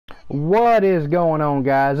What is going on,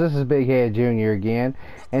 guys? This is Big Head Jr. again,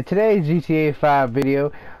 and today's GTA 5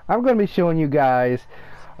 video I'm going to be showing you guys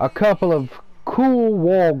a couple of cool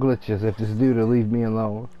wall glitches, if this dude will leave me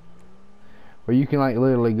alone, where you can like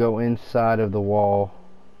literally go inside of the wall.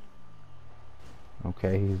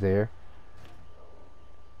 Okay, he's there.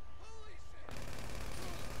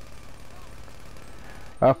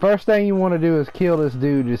 First thing you want to do is kill this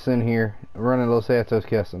dude just in here running Los Santos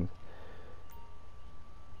Customs.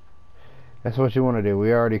 That's what you want to do.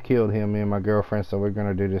 We already killed him, me and my girlfriend, so we're going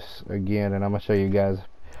to do this again, and I'm going to show you guys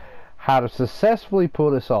how to successfully pull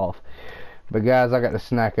this off. But guys, I got to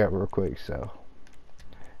snack up real quick, so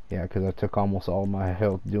yeah, because I took almost all my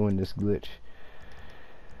health doing this glitch.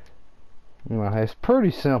 Well, it's pretty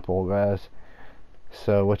simple, guys.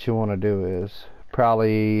 So what you want to do is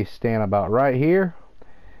probably stand about right here.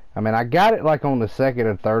 I mean, I got it like on the second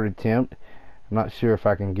or third attempt. I'm not sure if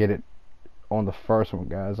I can get it on the first one,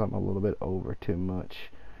 guys. I'm a little bit over too much.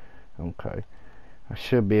 Okay, I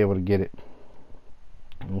should be able to get it.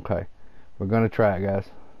 Okay, we're gonna try it, guys.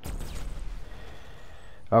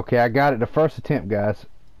 Okay, I got it the first attempt, guys,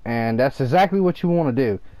 and that's exactly what you want to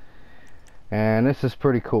do. And this is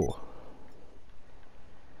pretty cool.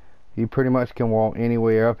 You pretty much can walk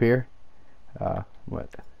anywhere up here. But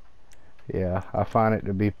yeah, I find it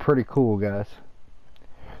to be pretty cool, guys.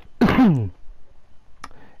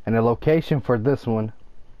 And the location for this one,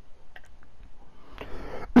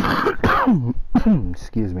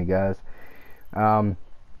 excuse me, guys.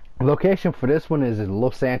 Location for this one is in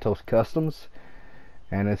Los Santos Customs,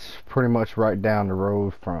 and it's pretty much right down the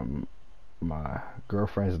road from my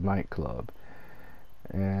girlfriend's nightclub,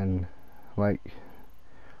 and like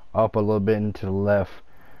up a little bit into the left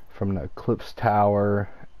from the Eclipse Tower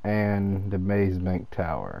and the Maze Bank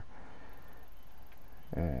Tower,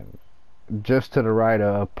 and just to the right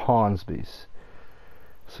of Ponsby's.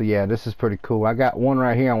 So yeah, this is pretty cool. I got one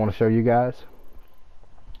right here I want to show you guys,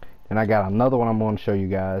 and I got another one I'm going to show you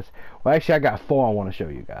guys. Well, actually I got four I want to show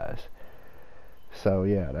you guys. So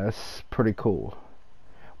yeah, that's pretty cool.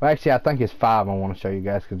 Well, actually I think it's five I want to show you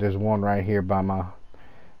guys, because there's one right here by my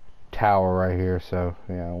tower right here. So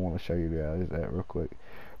yeah, I want to show you guys that real quick.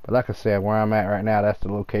 But like I said, where I'm at right now, that's the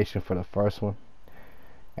location for the first one.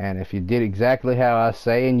 And if you did exactly how I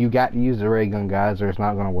say, and you got to use the ray gun, guys, or it's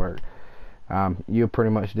not going to work. You'll pretty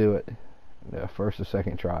much do it the first or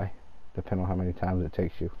second try, depending on how many times it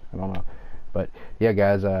takes you. I don't know. But yeah,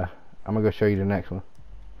 guys, I'm going to go show you the next one.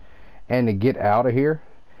 And to get out of here,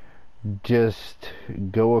 just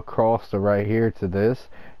go across the right here to this,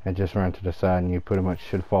 and just run to the side, and you pretty much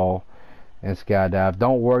should fall and skydive.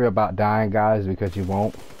 Don't worry about dying, guys, because you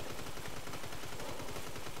won't.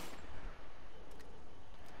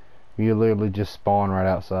 You literally just spawn right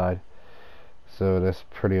outside. So that's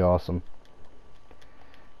pretty awesome.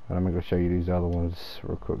 But I'm gonna go show you these other ones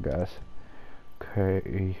real quick, guys.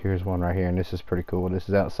 Okay, here's one right here, and this is pretty cool. This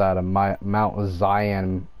is outside of Mount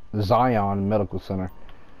Zion Medical Center,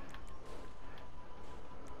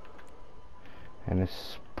 and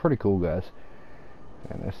it's pretty cool, guys.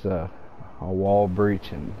 And it's a wall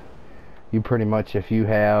breach, and you pretty much, if you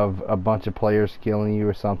have a bunch of players killing you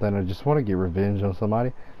or something, or just want to get revenge on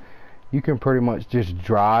somebody, you can pretty much just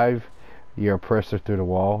drive your oppressor through the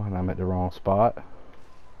wall. And I'm at the wrong spot.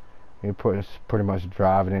 You pretty much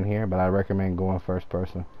drive it in here, but I recommend going first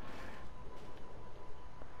person,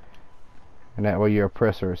 and that way your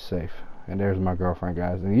oppressor is safe. And there's my girlfriend,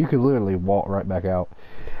 guys, and you can literally walk right back out.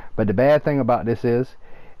 But the bad thing about this is,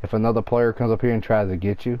 if another player comes up here and tries to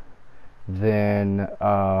get you, then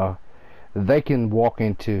they can walk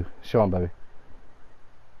into, show them, baby,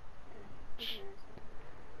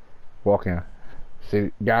 walk in. See,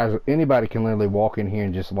 guys, anybody can literally walk in here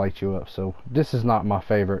and just light you up. So this is not my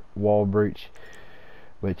favorite wall breach,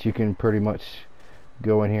 but you can pretty much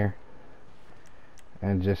go in here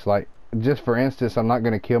and just for instance, I'm not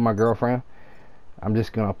going to kill my girlfriend. I'm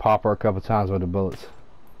just going to pop her a couple times with the bullets.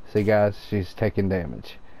 See, guys, she's taking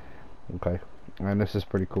damage. Okay, and this is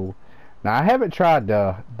pretty cool. Now, I haven't tried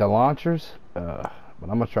the launchers, but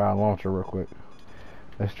I'm going to try a launcher real quick.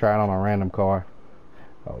 Let's try it on a random car.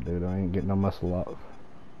 Oh, dude, I ain't getting no muscle up.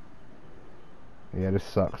 Yeah, this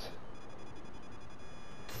sucks.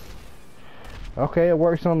 Okay, it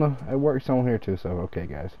works on here too. So okay,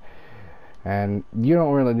 guys, and you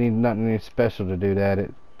don't really need nothing special to do that.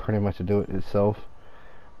 It pretty much will do it itself.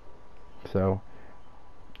 So,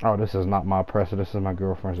 oh, this is not my oppressor. This is my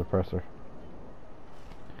girlfriend's oppressor.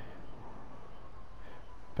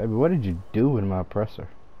 Baby, what did you do with my oppressor?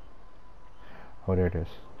 Oh, there it is.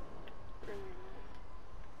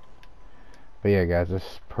 But yeah, guys,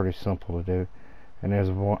 it's pretty simple to do. And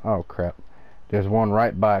there's one, oh crap, There's one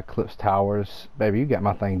right by Eclipse Towers. Baby, you got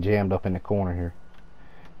my thing jammed up in the corner here.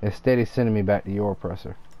 It's steady sending me back to your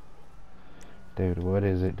oppressor. Dude, what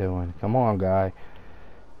is it doing? Come on, guy.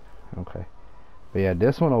 Okay. But yeah,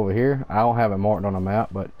 this one over here, I don't have it marked on the map,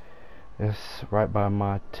 but it's right by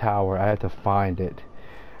my tower. I have to find it.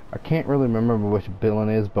 I can't really remember which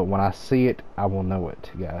building it is, but when I see it, I will know it,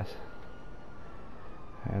 guys.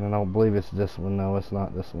 And I don't believe it's this one. No, it's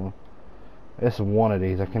not this one. It's one of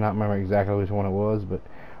these. I cannot remember exactly which one it was, but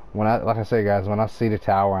when like I say, guys, when I see the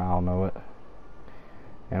tower, I'll know it.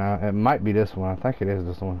 And it might be this one. I think it is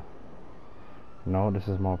this one. No, this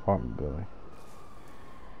is my apartment building.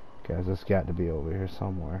 Guys, it's got to be over here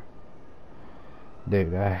somewhere.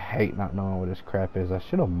 Dude, I hate not knowing what this crap is. I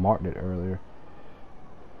should have marked it earlier.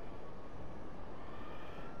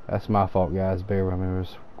 That's my fault, guys. Bear with me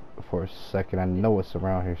for a second. I know it's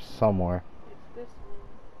around here somewhere. It's this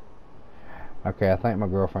one. Okay, I think my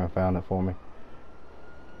girlfriend found it for me.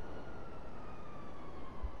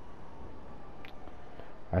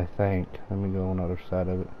 I think. Let me go on the other side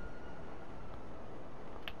of it.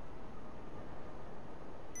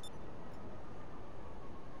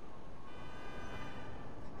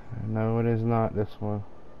 No, it is not this one.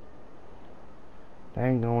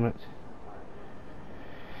 Dang on it.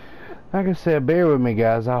 Like I said, bear with me,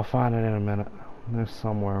 guys. I'll find it in a minute. It's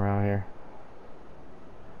somewhere around here.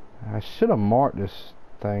 I should have marked this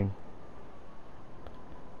thing.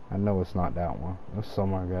 I know it's not that one. It's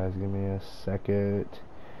somewhere, guys. Give me a second.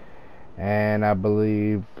 And I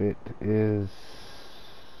believe it is...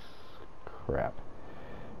 crap.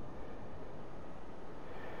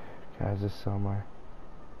 Guys, it's somewhere.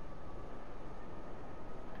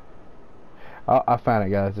 Oh, I found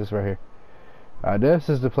it, guys. It's right here. This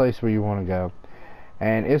is the place where you want to go.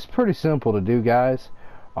 And it's pretty simple to do, guys.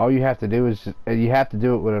 All you have to do is you have to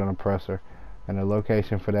do it with an oppressor. And the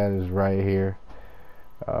location for that is right here.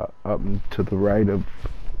 Up to the right of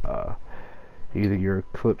either your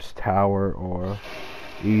Eclipse Tower or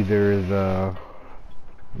either the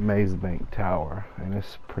Maze Bank Tower. And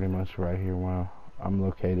it's pretty much right here where I'm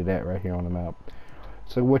located at, right here on the map.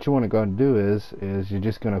 So what you want to go and do is you're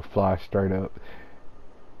just going to fly straight up.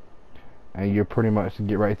 And you're pretty much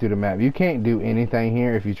get right through the map. You can't do anything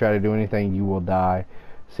here. If you try to do anything, you will die.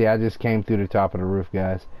 See, I just came through the top of the roof,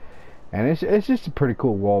 guys. And it's just a pretty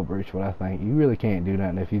cool wall breach, what I think. You really can't do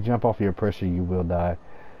nothing. If you jump off your pressure, you will die.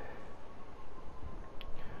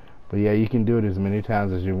 But yeah, you can do it as many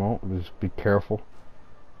times as you want. Just be careful.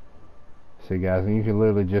 See, guys, and you can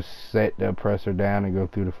literally just set the oppressor down and go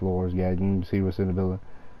through the floors, guys. You can see what's in the building.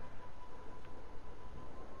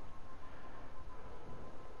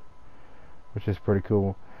 Which is pretty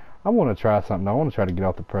cool. I want to try something. I want to try to get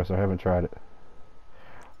off the presser. I haven't tried it.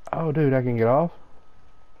 Oh, dude, I can get off?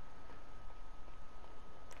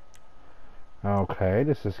 Okay,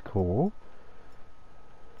 this is cool.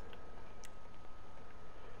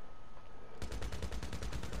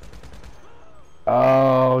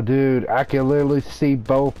 Oh, dude, I can literally see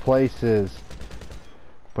both places.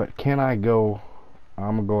 But can I go?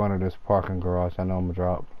 I'm gonna go under this parking garage. I know I'm gonna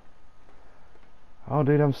drop. Oh,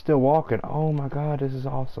 dude, I'm still walking. Oh my god, this is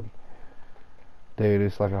awesome. Dude,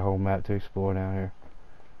 it's like a whole map to explore down here.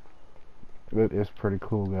 It is pretty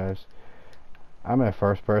cool, guys. I'm at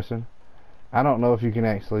first person. I don't know if you can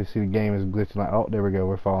actually see the game is glitching. Like, oh, there we go,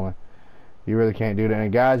 we're falling. You really can't do that.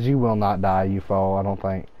 And guys, you will not die. You fall, I don't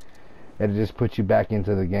think. It'll just put you back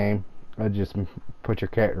into the game. It'll just put your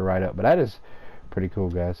character right up. But that is pretty cool,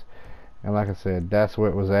 guys. And like I said, that's where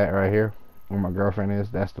it was at right here. Where my girlfriend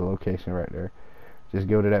is. That's the location right there. Just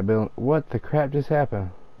go to that building. What the crap just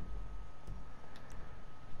happened?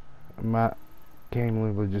 My game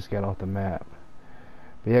literally just got off the map.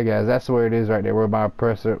 But yeah, guys, that's where it is right there. Where my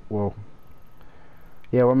oppressor, well,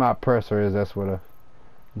 yeah, where my oppressor is, that's where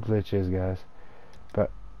the glitch is, guys.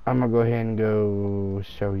 But I'm gonna go ahead and go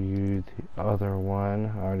show you the other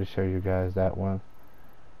one. I already showed you guys that one.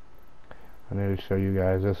 I need to show you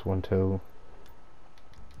guys this one too.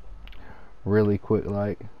 Really quick,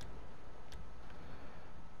 like.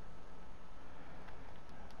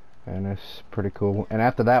 And it's pretty cool. And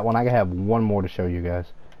after that one, I have one more to show you guys.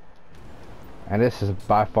 And this is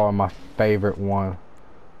by far my favorite one.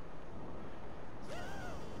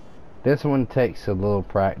 This one takes a little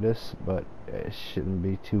practice, but it shouldn't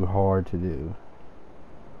be too hard to do.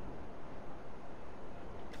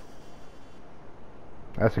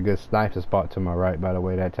 That's a good sniper spot to my right, by the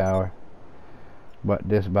way, that tower. But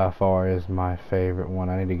this by far is my favorite one.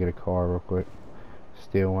 I need to get a car real quick.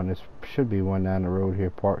 Still one. This should be one down the road here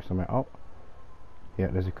parked somewhere. Oh, yeah,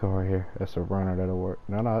 there's a car here. That's a runner that'll work.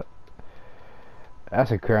 No, that's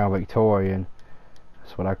a Crown Victorian.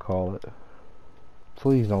 That's what I call it.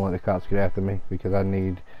 Please don't let the cops get after me, because I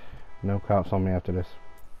need no cops on me after this.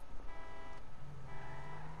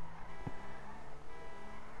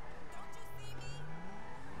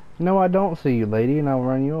 No, I don't see you, lady, and I'll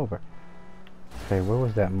run you over. Okay, where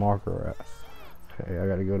was that marker at? Okay, I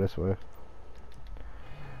gotta go this way.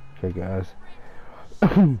 Okay, guys.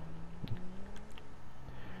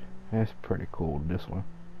 That's pretty cool, this one.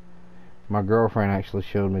 My girlfriend actually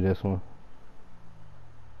showed me this one.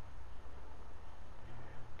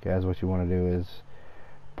 Guys, what you want to do is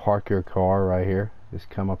park your car right here. Just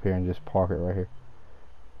come up here and just park it right here.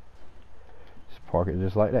 Just park it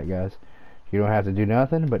just like that, guys. You don't have to do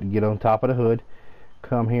nothing but get on top of the hood,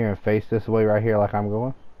 come here and face this way right here like I'm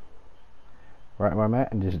going. Right where I'm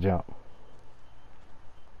at, and just jump.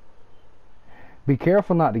 Be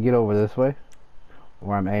careful not to get over this way,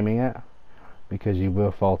 where I'm aiming at, because you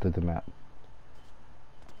will fall through the map.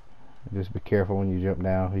 Just be careful when you jump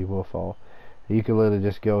down, you will fall. You can literally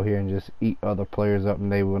just go here and just eat other players up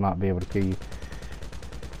and they will not be able to kill you.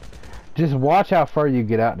 Just watch how far you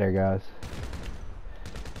get out there, guys.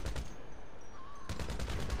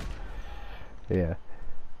 Yeah.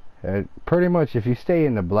 Pretty much if you stay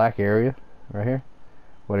in the black area right here,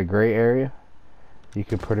 with a gray area, you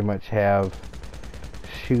can pretty much have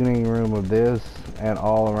shooting room of this and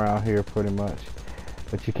all around here pretty much.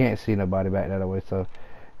 But you can't see nobody back that way, so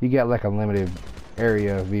you got like a limited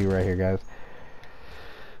area view right here, guys.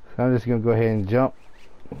 So I'm just gonna go ahead and jump,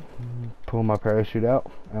 pull my parachute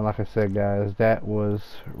out, and like I said, guys, that was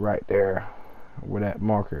right there where that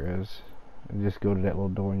marker is. And just go to that little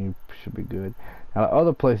door and you should be good. Now the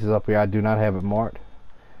other places up here I do not have it marked,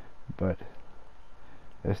 but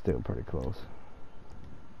it's still pretty close.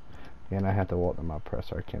 And I have to walk to my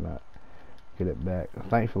presser. I cannot get it back.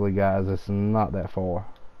 Thankfully, guys, it's not that far.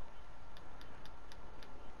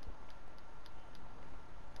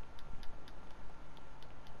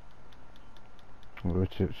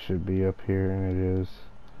 Which it should be up here, and it is.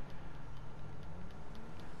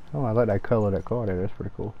 Oh, I like that color of that car there. That's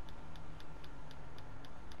pretty cool.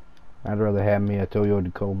 I'd rather have me a Toyota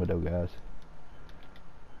Tacoma though, guys.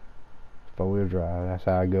 4-wheel drive. That's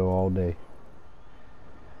how I go all day.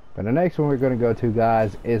 But the next one we're going to go to,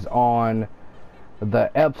 guys, is on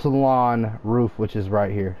the Epsilon roof, which is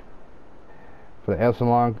right here. For the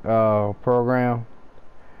Epsilon program,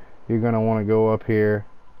 you're going to want to go up here,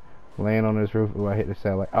 land on this roof. Oh, I hit the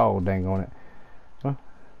satellite. Oh, dang on it. Well,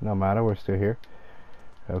 no matter, we're still here.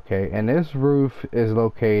 Okay, and this roof is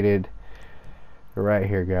located right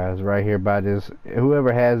here, guys. Right here by this.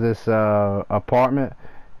 Whoever has this apartment,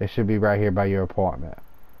 it should be right here by your apartment.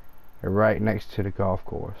 Right next to the golf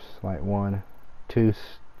course. Like 1, 2,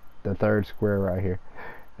 the third square right here.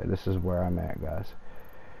 And this is where I'm at, guys.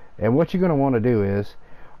 And what you're going to want to do is,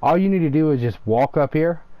 all you need to do is just walk up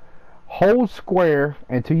here, hold square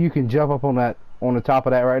until you can jump up on that, on the top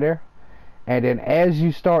of that right there. And then as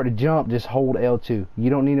you start to jump, just hold L2. You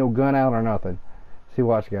don't need no gun out or nothing. See,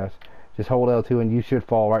 watch, guys. Just hold L2 and you should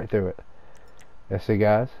fall right through it. Let's see,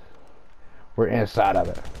 guys. We're inside of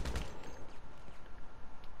it.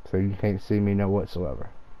 So you can't see me no whatsoever.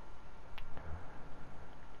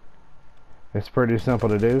 It's pretty simple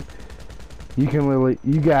to do. You can literally,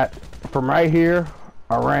 you got from right here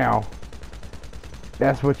around,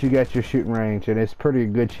 that's what you got your shooting range, and it's pretty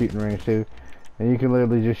good shooting range too. And you can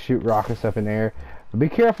literally just shoot rockets up in the air. But be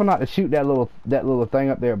careful not to shoot that little thing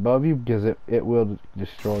up there above you, because it will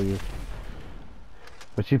destroy you.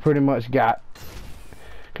 But you pretty much got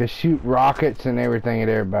to shoot rockets and everything at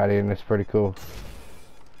everybody, and it's pretty cool.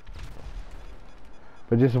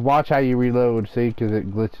 But just watch how you reload, see, because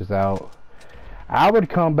it glitches out. I would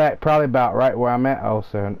come back probably about right where I'm at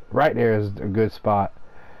also. Right there is a good spot.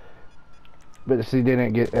 But see,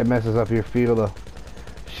 then it messes up your field of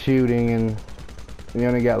shooting, and you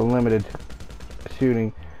only got limited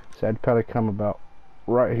shooting. So I'd probably come about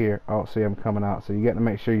right here. Oh, see, I'm coming out. So you got to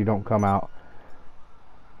make sure you don't come out.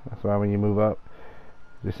 That's why when you move up,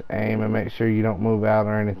 just aim and make sure you don't move out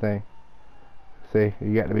or anything. See,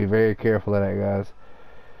 you got to be very careful of that, guys.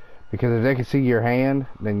 Because if they can see your hand,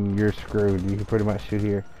 then you're screwed. You can pretty much shoot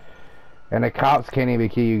here. And the cops can't even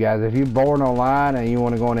kill you, guys. If you're bored online and you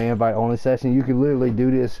want to go on an invite-only session, you can literally do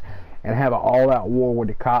this and have an all-out war with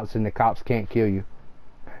the cops, and the cops can't kill you.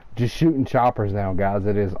 Just shooting choppers now, guys.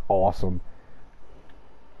 It is awesome.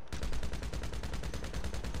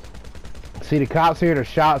 See, the cops hear the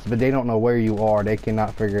shots, but they don't know where you are. They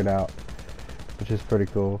cannot figure it out, which is pretty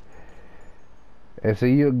cool. And so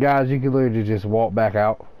you guys, you can literally just walk back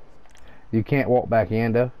out. You can't walk back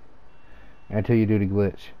in though until you do the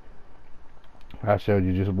glitch. I showed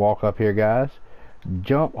you. Just walk up here, guys.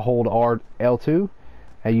 Jump, hold L2,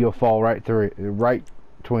 and you'll fall right through it, right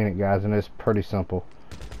between it, guys, and it's pretty simple.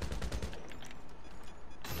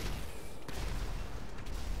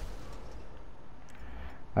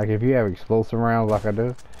 Like if you have explosive rounds like I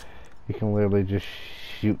do, you can literally just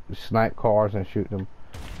shoot, snipe cars and shoot them.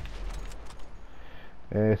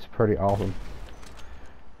 It's pretty awesome.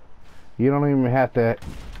 You don't even have to,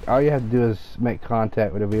 all you have to do is make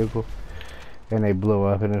contact with a vehicle and they blow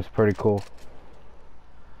up, and it's pretty cool.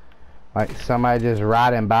 Like somebody just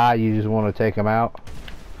riding by, you just want to take them out.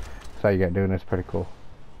 That's all you got doing. It's pretty cool.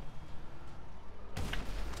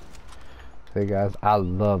 See guys, I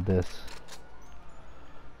love this.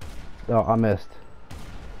 Oh, I missed.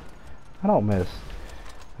 I don't miss.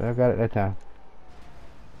 I got it that time.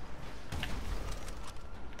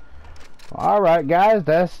 Alright guys,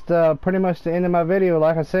 that's pretty much the end of my video.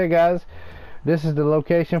 Like I said guys, this is the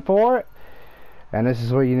location for it, and this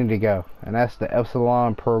is where you need to go, and that's the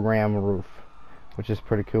Epsilon program roof, which is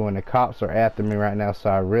pretty cool, and the cops are after me right now, so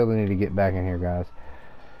I really need to get back in here guys.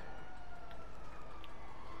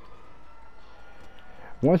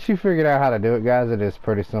 Once you figure out how to do it guys, it is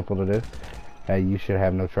pretty simple to do. You should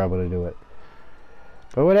have no trouble to do it.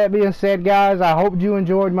 But with that being said guys, I hope you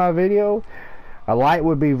enjoyed my video. A like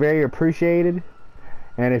would be very appreciated,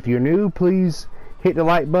 and if you're new, please hit the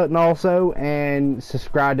like button also, and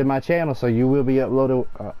subscribe to my channel so you will be uploaded.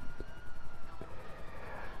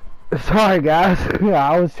 Sorry guys,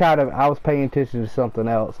 I was paying attention to something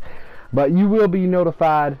else, but you will be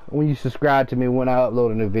notified when you subscribe to me when I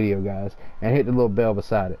upload a new video guys, and hit the little bell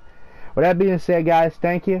beside it. With that being said guys,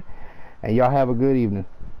 thank you, and y'all have a good evening.